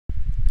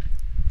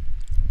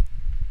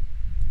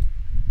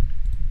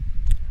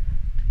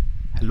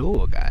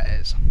Hello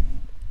guys.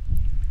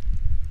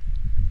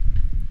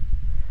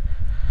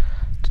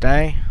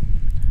 Today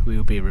we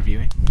will be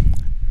reviewing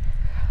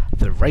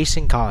the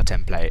racing car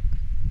template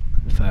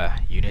for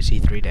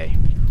Unity 3D.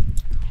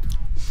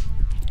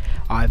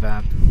 I've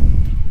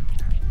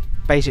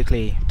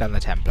basically done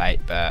the template,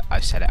 but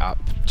I've set it up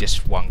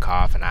just one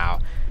car for now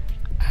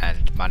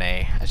and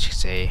money, as you can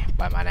see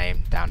by my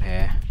name down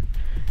here,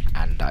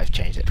 and I've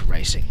changed it to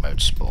Racing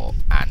Motorsport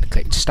and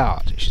clicked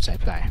start. It should say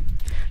play.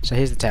 So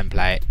here's the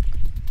template,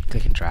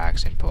 click and drag,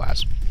 simple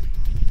as.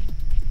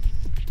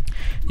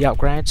 The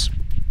upgrades,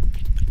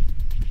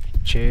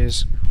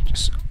 choose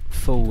just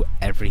full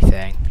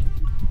everything.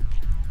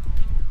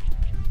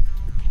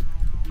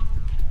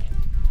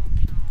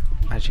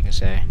 As you can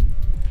see,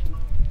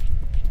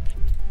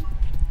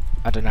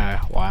 I don't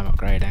know why I'm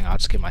upgrading, I'll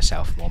just give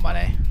myself more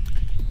money.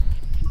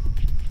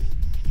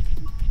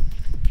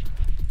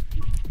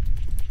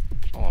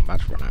 Oh, I'm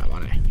about to run out of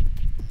money.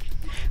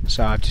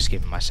 So I've just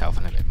given myself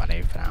a limit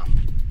money for now.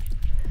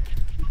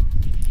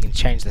 You can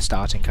change the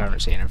starting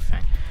currency and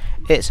everything.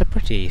 It's a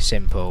pretty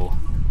simple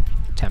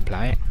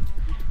template.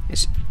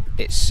 It's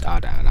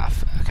I don't know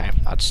enough. Okay,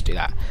 I'll just do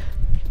that.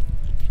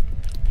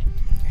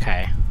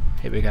 Okay,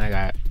 here we're gonna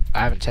go. I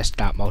haven't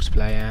tested out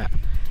multiplayer yet.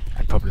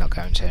 I'm probably not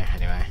going to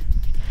anyway.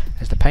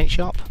 There's the paint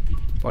shop,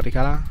 body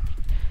colour.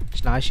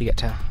 It's nice, you get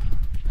to.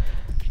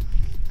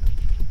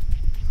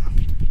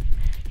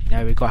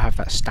 No, we've got to have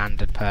that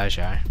standard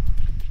Peugeot.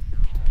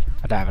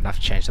 I don't have enough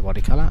to change the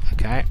body colour.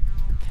 Okay.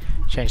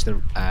 Change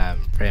the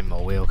rim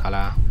or wheel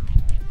colour.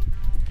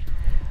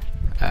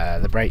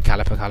 The brake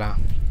caliper colour.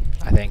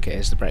 I think it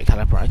is the brake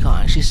caliper. I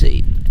can't actually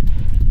see.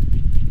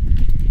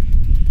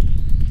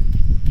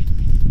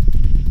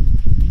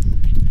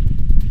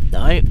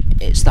 No,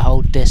 it's the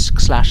whole disc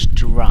slash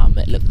drum.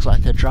 It looks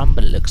like a drum,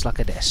 but it looks like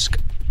a disc.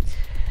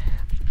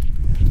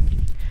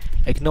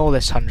 Ignore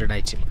this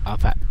 180.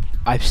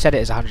 I've set it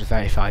as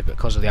 135, but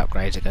because of the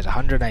upgrades it goes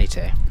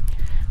 180.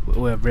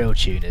 We're real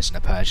tuners in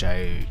a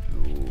Peugeot.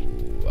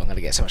 Ooh, I'm going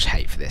to get so much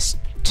hate for this.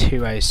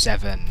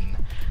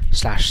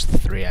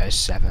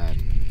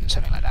 207/307,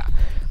 something like that.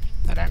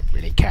 I don't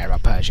really care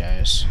about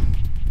Peugeots.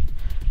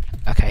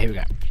 Okay, here we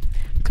go.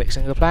 Click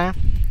single player.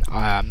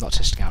 I'm not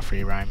testing out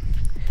free roam.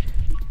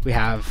 We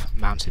have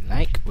Mountain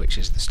Lake, which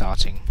is the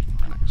starting.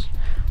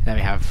 Then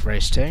we have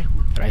race 2,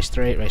 race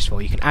 3, race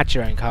 4. You can add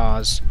your own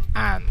cars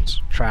and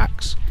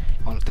tracks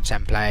onto the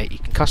template. You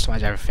can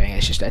customize everything.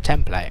 It's just a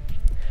template.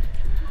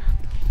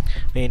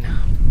 I mean,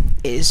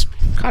 it is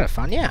kind of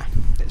fun, yeah.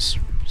 It's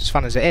as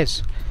fun as it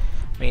is.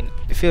 I mean,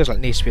 it feels like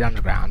Need for Speed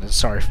Underground, and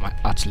sorry for my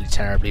utterly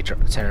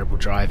terrible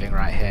driving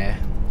right here.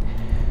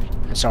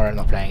 And sorry I'm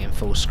not playing in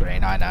full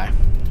screen, I know.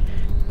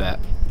 But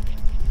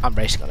I'm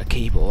racing on a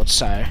keyboard,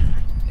 so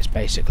it's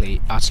basically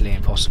utterly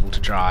impossible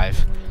to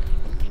drive.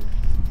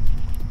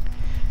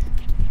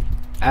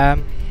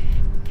 I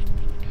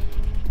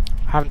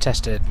haven't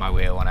tested my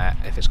wheel on it,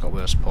 if it's got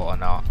wheel support or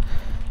not.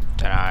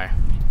 Don't know.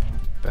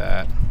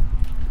 But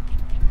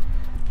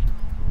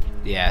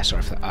yeah,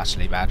 sorry for the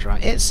utterly bad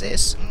drive.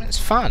 It's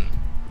fun.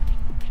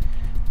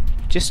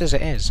 Just as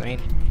it is. I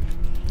mean,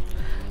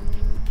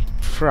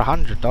 for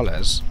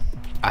 $100,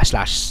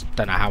 slash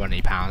don't know how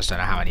many pounds, don't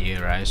know how many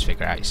euros,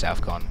 figure it out yourself,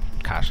 go on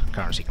cash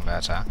currency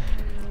converter.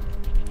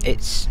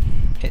 It's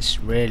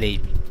really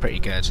pretty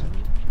good,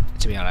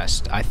 to be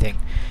honest. I think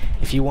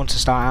if you want to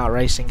start out a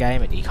racing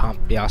game and you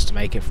can't be asked to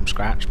make it from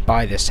scratch,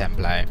 buy this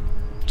template.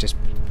 Just,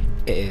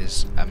 it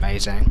is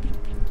amazing.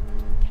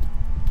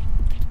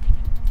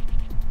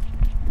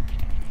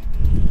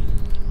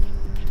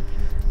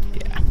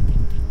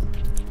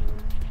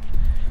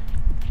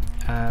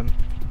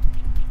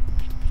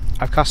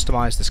 I've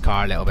customised this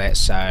car a little bit,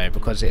 so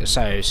because it was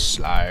so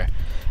slow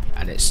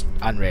and it's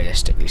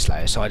unrealistically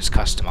slow, so I just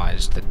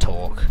customised the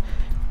torque.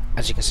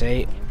 As you can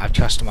see, I've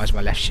customised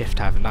my left shift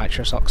to have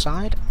nitrous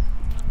oxide.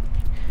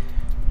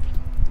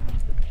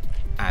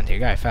 And here we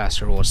go,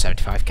 first reward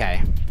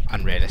 75k.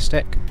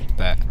 Unrealistic,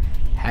 but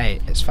hey,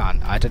 it's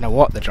fun. I don't know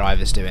what the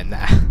driver's doing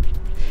there.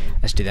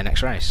 Let's do the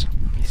next race.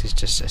 This is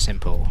just a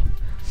simple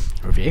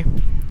review.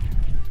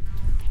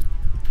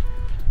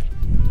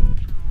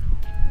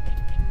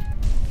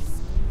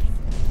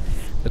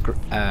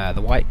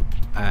 The white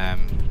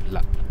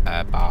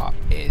bar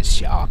is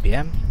your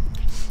RPM,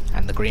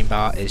 and the green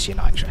bar is your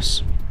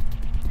nitrous.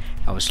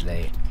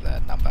 Obviously,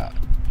 the number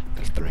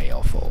 3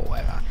 or 4,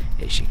 whatever,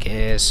 is your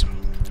gears.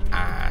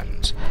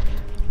 And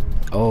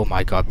oh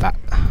my god,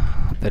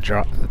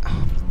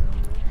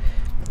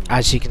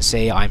 as you can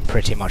see, I'm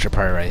pretty much a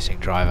pro racing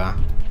driver.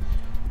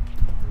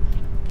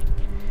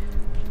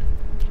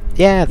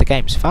 Yeah, the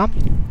game's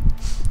fun.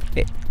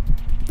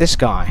 This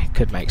guy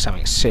could make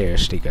something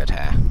seriously good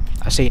here.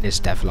 I've seen his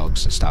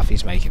devlogs and stuff,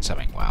 he's making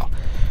something well.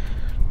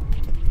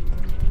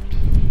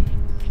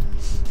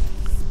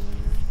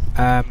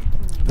 The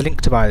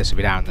link to buy this will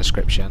be down in the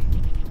description.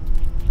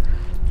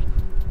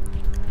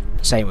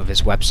 Same with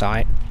his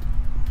website.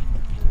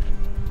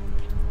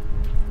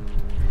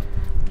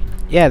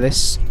 Yeah,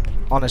 this,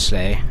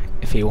 honestly,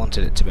 if he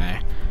wanted it to be,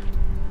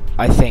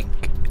 I think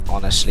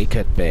honestly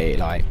could be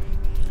like,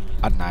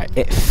 I don't know,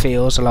 it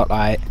feels a lot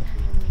like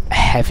a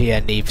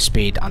heavier Need for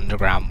Speed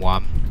Underground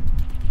 1.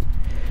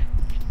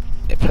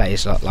 It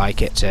plays a lot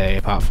like it too,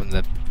 apart from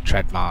the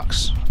tread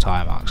marks,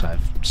 tyre marks,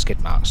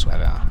 skid marks,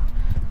 whatever.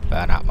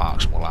 Burnout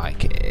marks more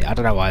like it. I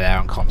don't know why they're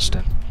on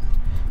constant.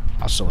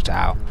 I'll sort it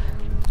out.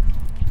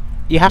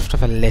 You have to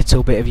have a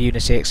little bit of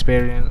Unity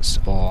experience,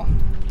 or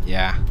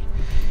yeah,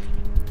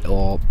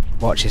 or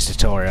watch his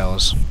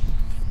tutorials.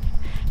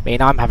 I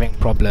mean, I'm having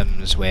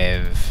problems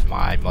with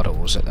my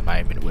models at the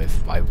moment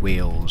with my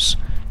wheels.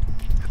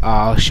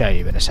 I'll show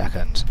you in a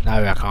second.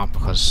 No, I can't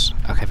because...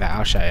 Okay,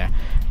 I'll show you.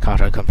 Can't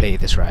I complete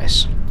this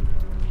race?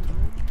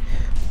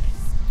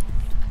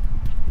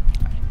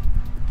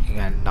 You can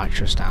get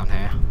nitrous down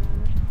here.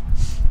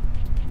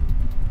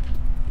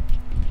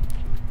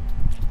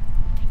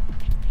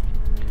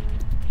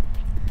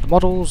 The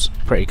model's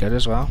pretty good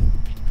as well.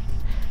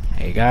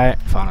 There you go,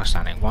 final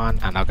standing 1,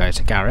 and I'll go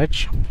to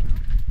garage.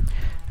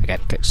 Again,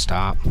 click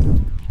start.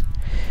 In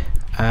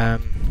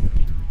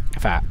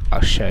fact,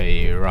 I'll show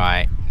you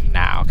right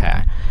now.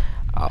 Okay,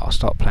 I'll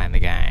stop playing the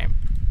game.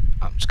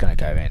 I'm just going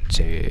to go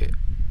into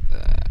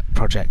the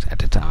project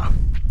editor,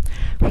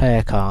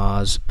 player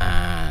cars,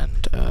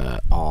 and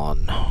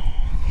on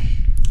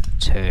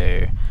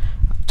to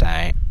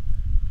update,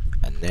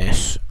 and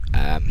this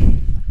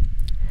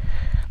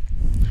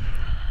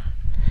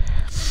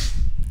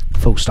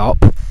full stop.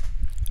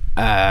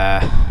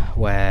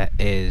 Where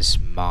is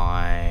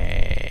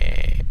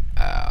my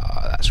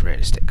that's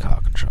realistic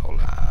car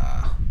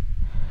controller.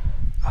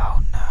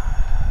 Oh no,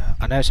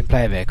 I know it's in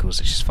player vehicles,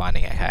 it's just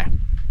finding it. Okay,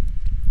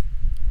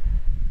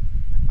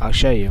 I'll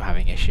show you I'm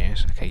having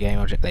issues. Okay, game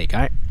object, there you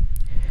go.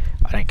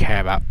 I don't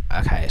care about,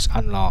 okay, it's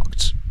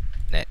unlocked,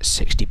 it's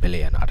 60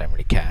 billion, I don't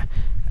really care.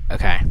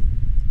 Okay,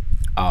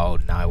 oh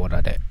no, what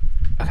did I do?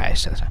 Okay,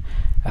 so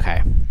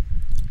okay,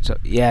 so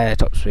yeah,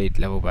 top speed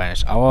level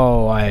bonus.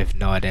 Oh, I have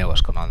no idea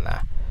what's going on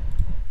there.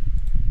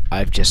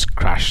 I've just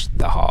crashed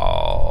the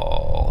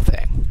whole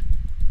thing.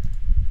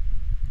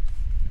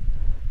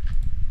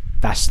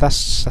 That's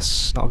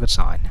not a good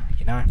sign,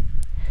 you know.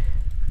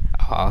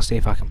 I'll see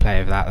if I can play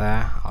with that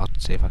there. I'll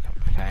see if I can.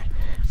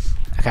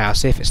 Okay, I'll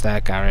see if it's there.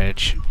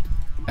 Garage.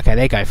 Okay,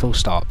 there you go. Full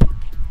stop.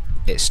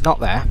 It's not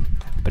there,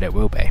 but it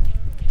will be.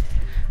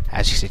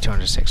 As you see,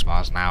 206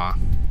 miles an hour.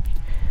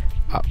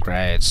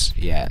 Upgrades.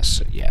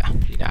 Yes. Yeah.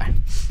 You know.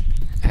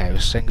 Okay,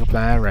 with single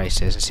player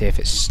races and see if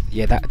it's.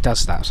 Yeah, that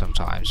does that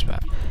sometimes.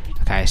 But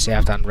okay, see,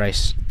 I've done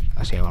race.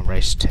 I see I'm on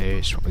race 2.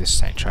 It's probably the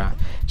same track.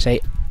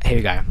 See, here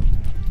we go.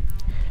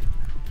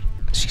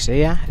 As you see,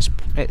 yeah,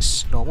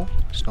 it's normal.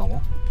 It's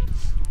normal.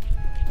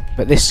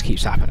 But this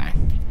keeps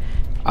happening.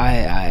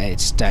 I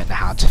just don't know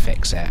how to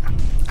fix it.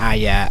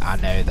 Yeah, I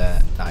know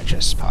the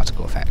nitrous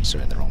particle effects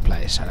are in the wrong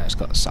place. I know it's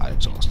got the side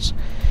exhausts.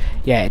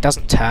 Yeah, it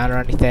doesn't turn or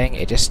anything,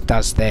 it just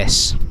does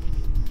this.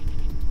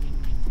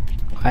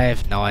 I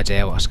have no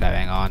idea what's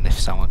going on, if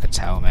someone could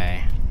tell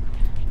me.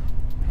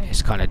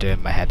 It's kind of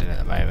doing my head in at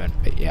the moment,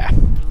 but yeah.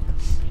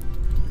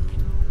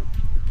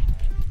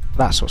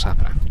 That's what's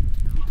happening.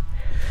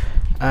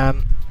 I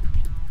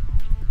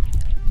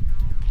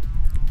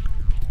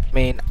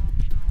mean,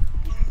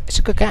 it's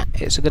a good game.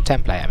 It's a good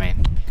template. I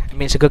mean,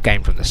 it's a good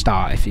game from the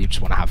start. If you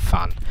just want to have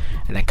fun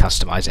and then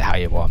customize it how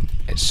you want,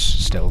 it's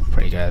still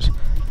pretty good.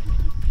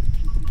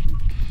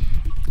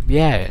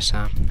 Yeah, it's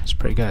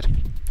pretty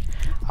good.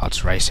 I'll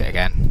just race it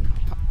again.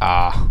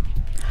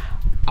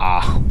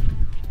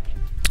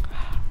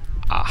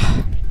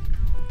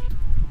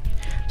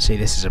 See,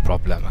 this is a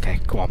problem. Okay,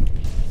 come on.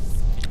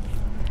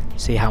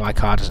 See how my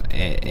car doesn't.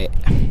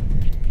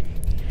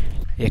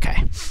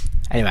 Okay.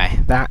 Anyway,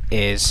 that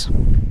is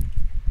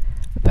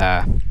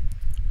the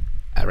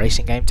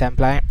racing game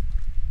template.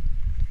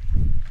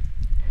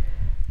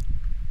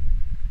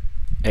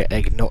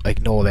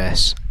 Ignore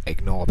this.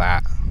 Ignore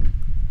that.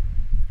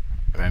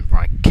 Remember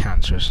my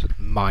cancerous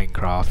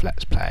Minecraft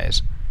Let's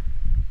Plays.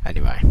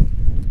 Anyway,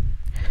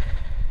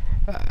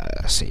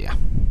 see ya.